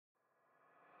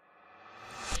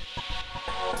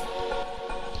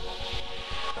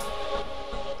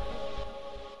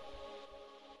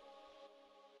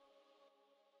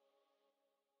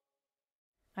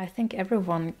think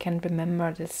everyone can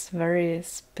remember this very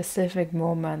specific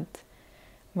moment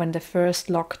when the first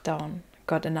lockdown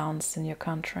got announced in your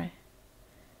country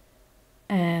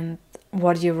and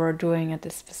what you were doing at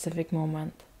this specific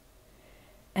moment.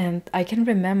 And I can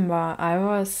remember I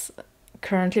was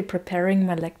currently preparing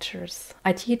my lectures.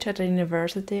 I teach at a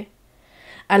university.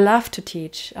 I love to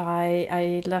teach.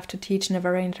 I love to teach in a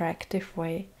very interactive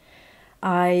way.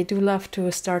 I do love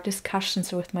to start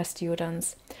discussions with my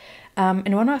students.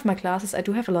 In one of my classes, I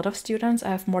do have a lot of students. I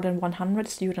have more than 100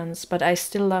 students, but I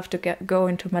still love to go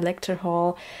into my lecture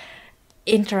hall,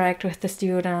 interact with the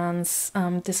students,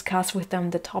 discuss with them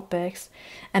the topics.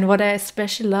 And what I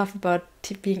especially love about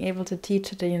being able to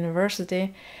teach at the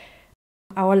university,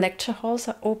 our lecture halls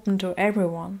are open to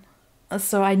everyone.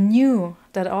 So I knew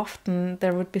that often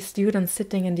there would be students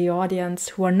sitting in the audience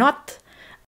who are not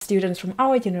students from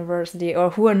our university or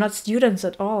who are not students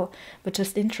at all, but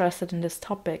just interested in this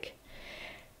topic.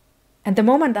 And the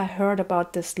moment I heard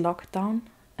about this lockdown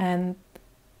and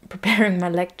preparing my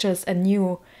lectures, I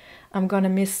knew I'm gonna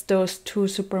miss those two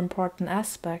super important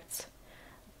aspects.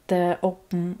 The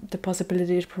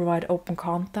possibility to provide open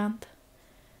content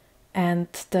and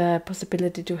the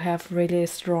possibility to have really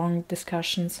strong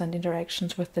discussions and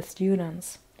interactions with the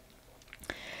students.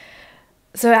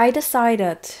 So I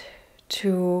decided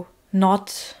to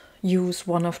not use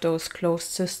one of those closed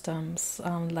systems,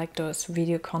 like those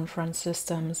video conference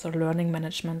systems or learning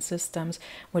management systems,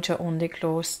 which are only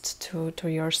closed to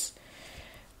your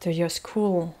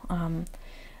school.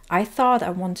 I thought I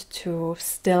wanted to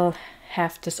still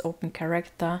have this open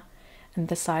character and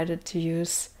decided to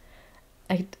use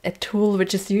a tool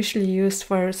which is usually used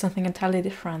for something entirely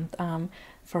different,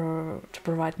 to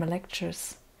provide my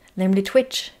lectures, namely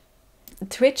Twitch.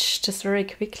 Twitch, just very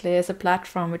quickly, is a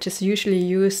platform which is usually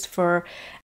used for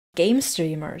game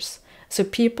streamers. So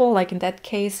people, like in that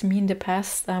case, me in the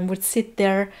past, would sit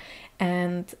there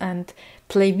and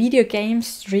play video games,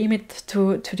 stream it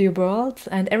to the world,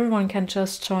 and everyone can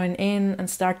just join in and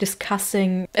start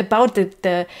discussing about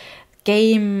the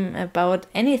game, about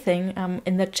anything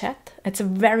in the chat. It's a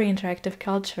very interactive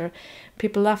culture.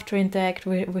 People love to interact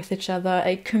with each other.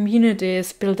 A community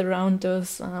is built around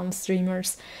those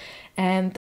streamers.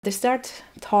 And they start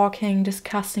talking,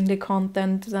 discussing the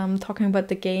content, talking about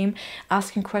the game,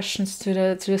 asking questions to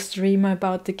the streamer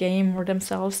about the game or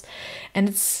themselves. And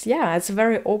it's a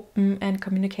very open and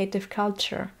communicative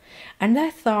culture. And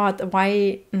I thought,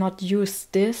 why not use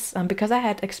this? Because I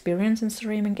had experience in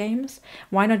streaming games,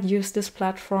 why not use this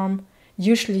platform,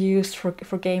 usually used for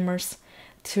gamers,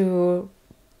 to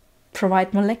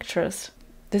provide my lectures?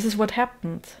 This is what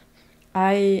happened.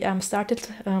 I started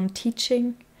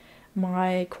teaching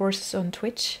my courses on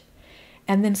Twitch,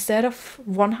 and instead of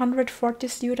 140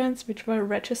 students which were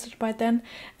registered by then,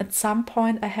 at some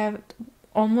point I had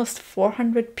almost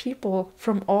 400 people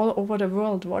from all over the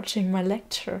world watching my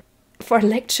lecture. For a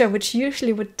lecture which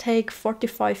usually would take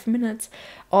 45 minutes,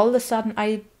 all of a sudden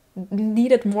I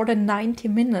needed more than 90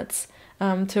 minutes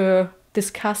to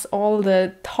discuss all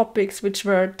the topics which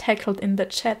were tackled in the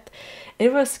chat.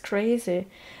 It was crazy.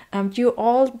 Due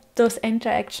all those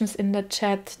interactions in the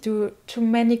chat, due to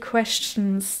many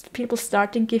questions, people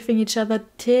starting giving each other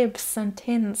tips and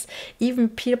hints, even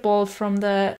people from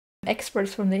the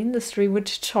experts from the industry would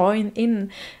join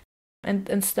in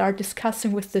and start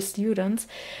discussing with the students.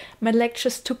 My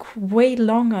lectures took way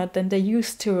longer than they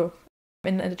used to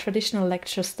in a traditional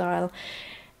lecture style.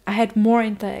 I had more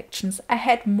interactions, I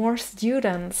had more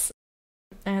students.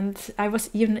 And I was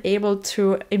even able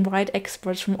to invite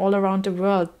experts from all around the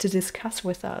world to discuss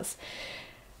with us.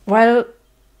 While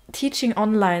teaching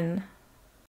online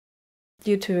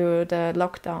due to the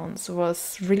lockdowns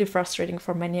was really frustrating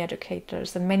for many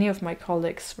educators, and many of my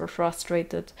colleagues were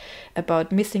frustrated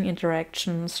about missing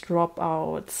interactions,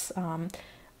 dropouts.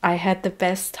 I had the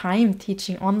best time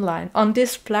teaching online on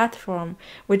this platform,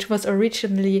 which was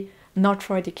originally not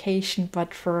for education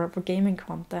but for gaming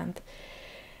content.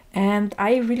 And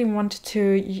I really wanted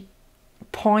to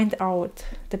point out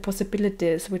the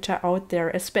possibilities which are out there,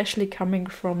 especially coming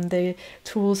from the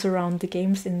tools around the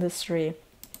games industry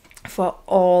for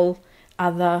all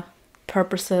other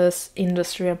purposes,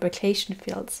 industry, application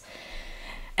fields.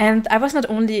 And I was not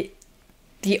only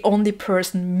the only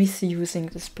person misusing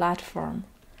this platform.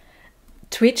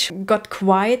 Twitch got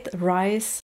quite a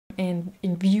rise in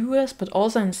viewers, but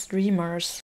also in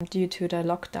streamers due to the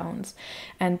lockdowns,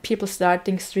 and people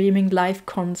starting streaming live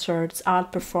concerts,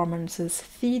 art performances,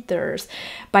 theaters.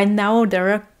 By now there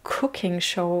are cooking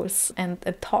shows and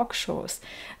talk shows.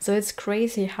 So it's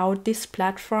crazy how this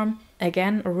platform,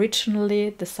 again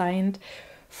originally designed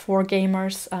for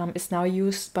gamers, is now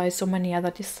used by so many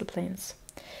other disciplines.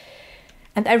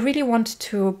 And I really want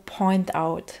to point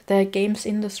out the games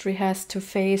industry has to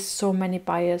face so many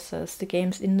biases. The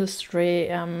games industry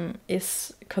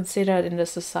is considered in the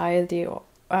society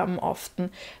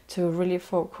often to really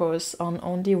focus on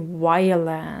only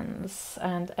violence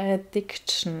and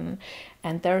addiction.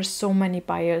 And there are so many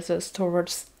biases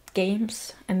towards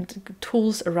games and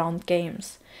tools around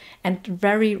games. And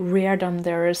very rarely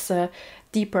there is a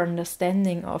deeper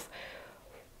understanding of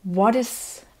what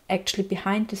is actually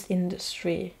behind this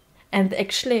industry, and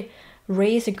actually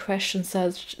raising questions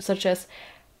such as,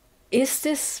 is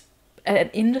this an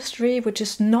industry which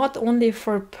is not only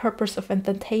for purpose of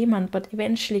entertainment but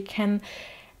eventually can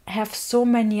have so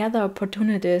many other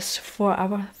opportunities for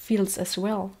our fields as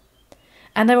well?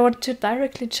 And I want to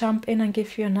directly jump in and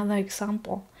give you another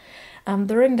example.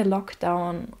 During the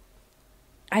lockdown,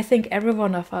 I think every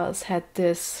one of us had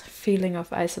this feeling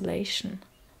of isolation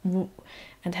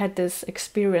and had this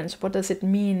experience. What does it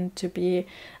mean to be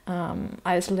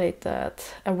isolated,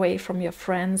 away from your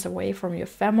friends, away from your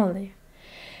family?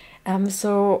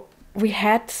 So we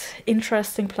had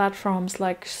interesting platforms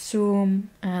like Zoom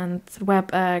and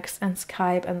WebEx and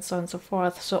Skype and so on and so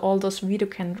forth. So all those video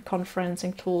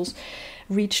conferencing tools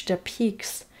reached their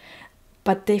peaks,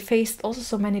 but they faced also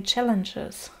so many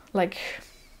challenges. Like,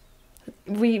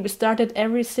 we started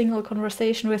every single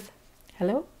conversation with,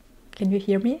 "Hello, can you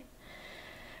hear me?"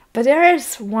 But there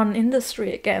is one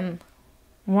industry again,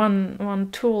 one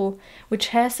tool which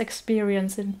has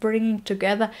experience in bringing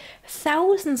together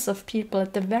thousands of people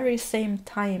at the very same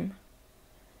time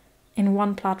in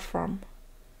one platform.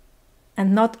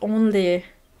 And not only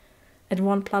at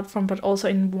one platform, but also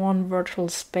in one virtual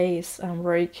space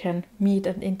where you can meet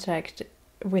and interact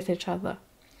with each other,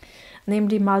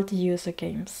 namely multi-user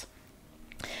games.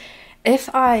 If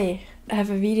I have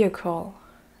a video call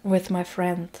with my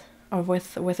friend or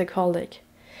with a colleague,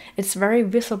 it's very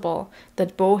visible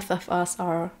that both of us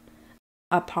are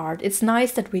apart. It's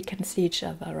nice that we can see each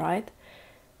other, right?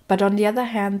 But on the other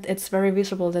hand, it's very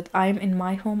visible that I'm in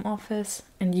my home office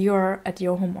and you're at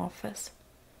your home office.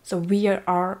 So we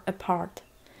are apart.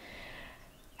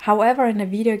 However, in a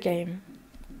video game,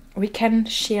 we can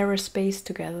share a space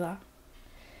together.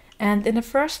 And in the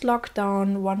first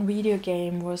lockdown, one video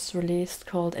game was released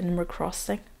called Animal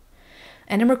Crossing.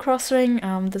 Animal Crossing,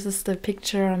 this is the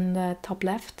picture on the top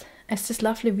left. It's this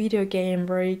lovely video game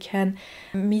where you can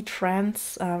meet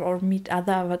friends or meet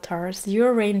other avatars. You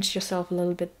arrange yourself a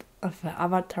little bit of an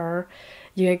avatar.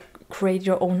 You create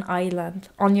your own island.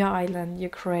 On your island, you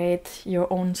create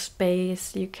your own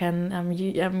space. You can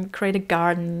create a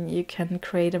garden. You can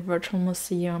create a virtual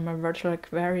museum, a virtual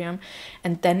aquarium,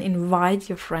 and then invite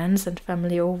your friends and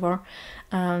family over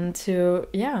to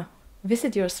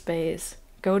visit your space.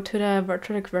 Go to the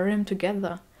virtual aquarium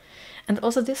together. And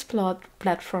also this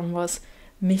platform was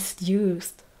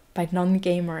misused by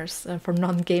non-gamers for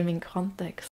non-gaming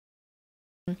context.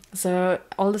 So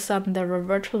all of a sudden there were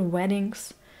virtual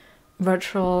weddings,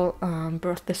 virtual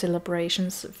birthday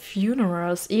celebrations,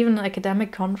 funerals, even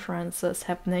academic conferences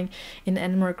happening in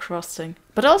Animal Crossing,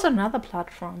 but also on other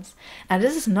platforms. And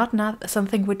this is not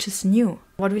something which is new.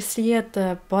 What we see at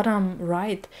the bottom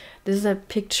right, this is a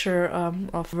picture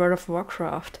of World of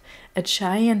Warcraft, a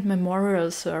giant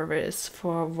memorial service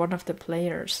for one of the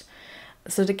players.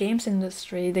 So the games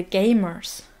industry, the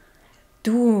gamers,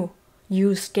 do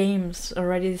use games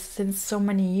already since so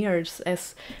many years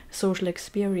as social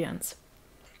experience.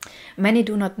 Many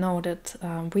do not know that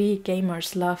we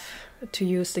gamers love to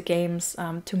use the games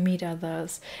to meet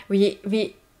others.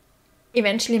 We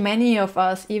eventually, many of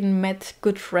us even met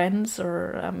good friends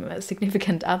or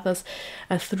significant others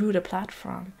through the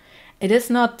platform. It is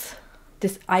not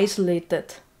this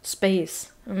isolated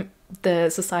space the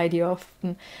society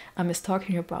often is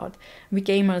talking about. We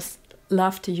gamers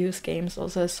love to use games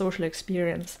also as social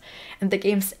experience, and the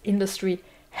games industry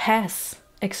has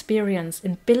experience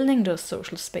in building those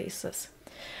social spaces.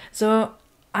 So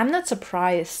I'm not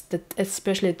surprised that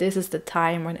especially this is the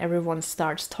time when everyone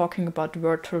starts talking about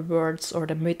virtual worlds or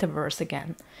the metaverse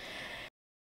again.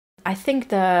 I think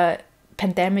the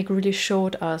pandemic really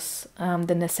showed us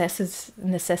the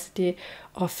necessity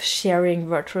of sharing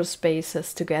virtual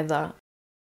spaces together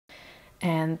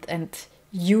and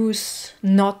use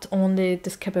not only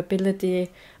this capability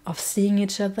of seeing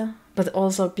each other, but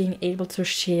also being able to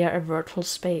share a virtual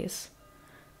space,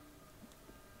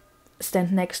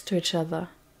 stand next to each other,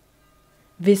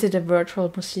 visit a virtual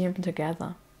museum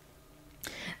together.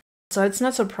 So it's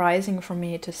not surprising for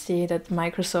me to see that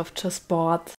Microsoft just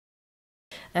bought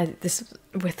this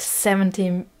with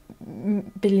 $70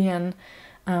 billion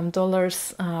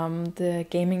the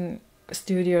gaming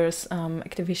studios,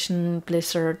 Activision,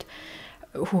 Blizzard,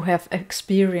 who have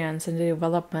experience in the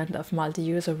development of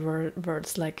multi-user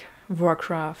worlds like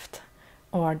Warcraft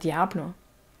or Diablo.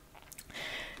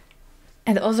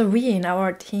 And also we in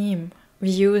our team, we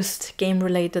used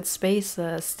game-related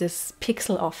spaces, these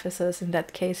pixel offices, in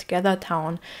that case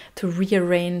GatherTown, to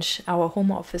rearrange our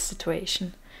home office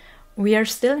situation. We are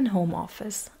still in home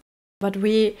office, but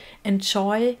we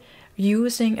enjoy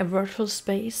using a virtual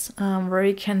space where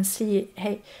you can see,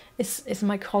 hey, is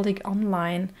my colleague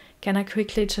online? Can I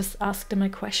quickly just ask them a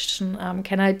question?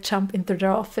 Can I jump into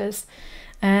their office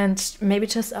and maybe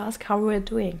just ask how we're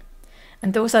doing?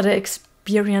 And those are the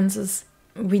experiences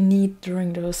we need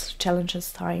during those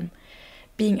challenges time.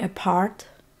 Being apart,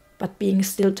 but being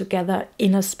still together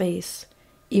in a space,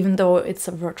 even though it's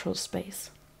a virtual space.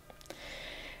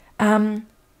 And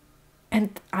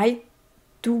I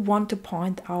do want to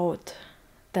point out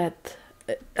that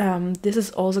this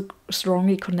is also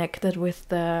strongly connected with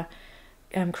the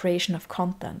creation of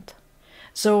content.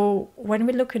 So when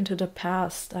we look into the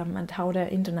past and how the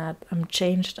internet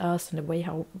changed us and the way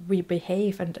how we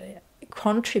behave and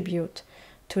contribute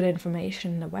to the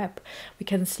information in the web, we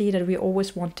can see that we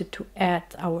always wanted to add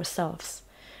ourselves.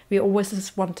 We always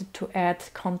just wanted to add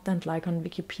content, like on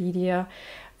Wikipedia.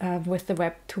 With the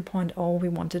Web 2.0, we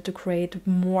wanted to create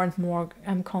more and more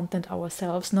content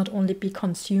ourselves, not only be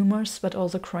consumers, but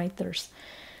also creators.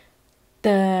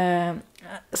 The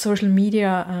social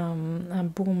media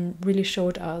boom really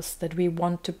showed us that we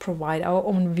want to provide our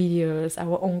own videos,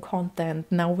 our own content,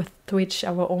 now with Twitch,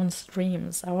 our own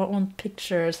streams, our own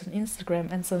pictures on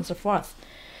Instagram, and so on and so forth.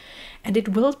 And it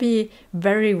will be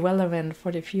very relevant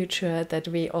for the future that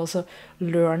we also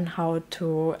learn how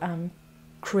to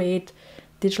create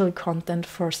digital content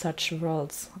for such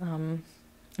worlds and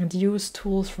use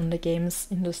tools from the games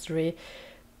industry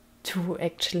to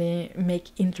actually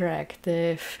make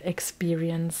interactive,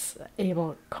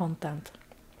 experience-able content.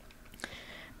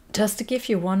 Just to give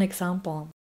you one example,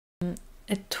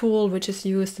 a tool which is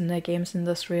used in the games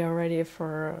industry already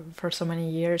for so many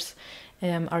years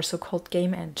are so-called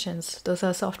game engines. Those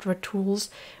are software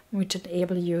tools which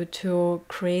enable you to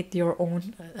create your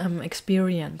own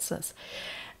experiences.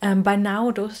 By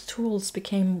now, those tools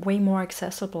became way more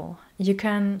accessible. You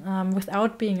can,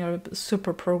 without being a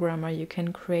super programmer, you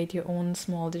can create your own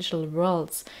small digital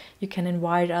worlds. You can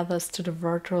invite others to the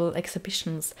virtual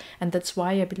exhibitions. And that's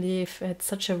why I believe it's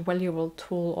such a valuable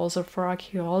tool also for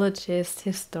archaeologists,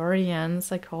 historians,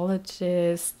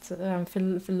 psychologists,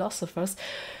 philosophers,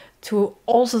 to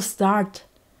also start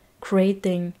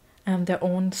creating their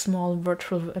own small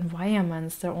virtual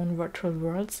environments, their own virtual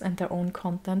worlds, and their own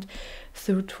content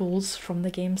through tools from the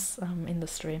games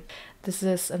industry. This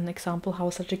is an example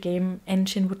how such a game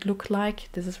engine would look like.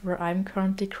 This is where I'm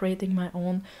currently creating my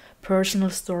own personal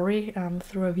story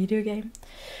through a video game.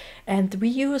 And we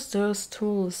use those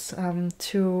tools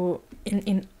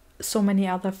in so many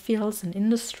other fields and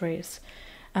industries.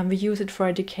 We use it for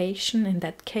education. In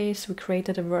that case, we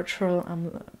created a virtual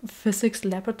physics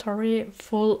laboratory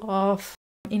full of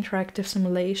interactive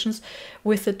simulations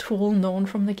with a tool known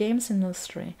from the games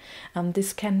industry.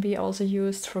 This can be also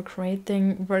used for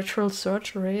creating virtual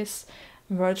surgeries,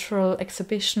 virtual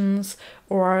exhibitions,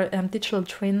 or digital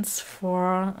twins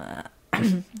for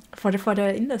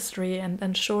the industry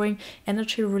and showing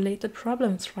energy-related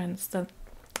problems, for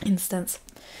instance.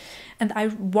 And I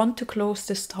want to close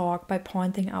this talk by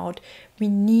pointing out we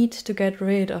need to get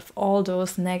rid of all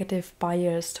those negative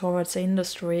bias towards the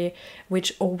industry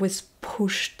which always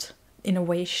pushed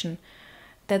innovation.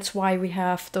 That's why we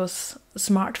have those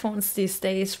smartphones these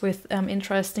days with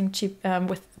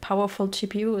with powerful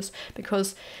GPUs,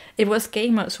 because it was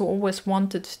gamers who always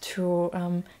wanted to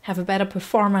have a better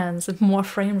performance and more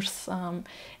frames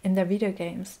in their video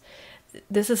games.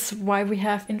 This is why we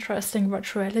have interesting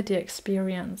virtual reality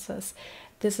experiences.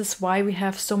 This is why we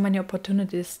have so many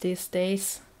opportunities these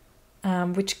days,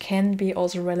 which can be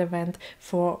also relevant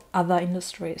for other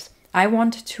industries. I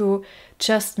want to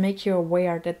just make you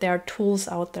aware that there are tools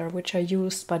out there which are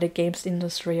used by the games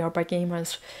industry or by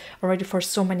gamers already for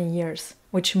so many years,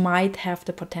 which might have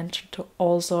the potential to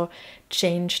also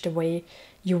change the way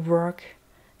you work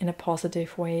in a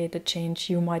positive way, the change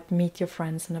you might meet your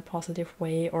friends in a positive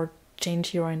way, or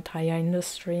change your entire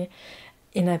industry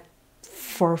in a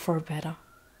for better.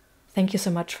 Thank you so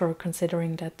much for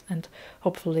considering that, and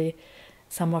hopefully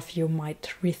some of you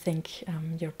might rethink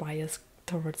your bias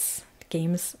towards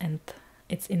games and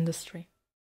its industry.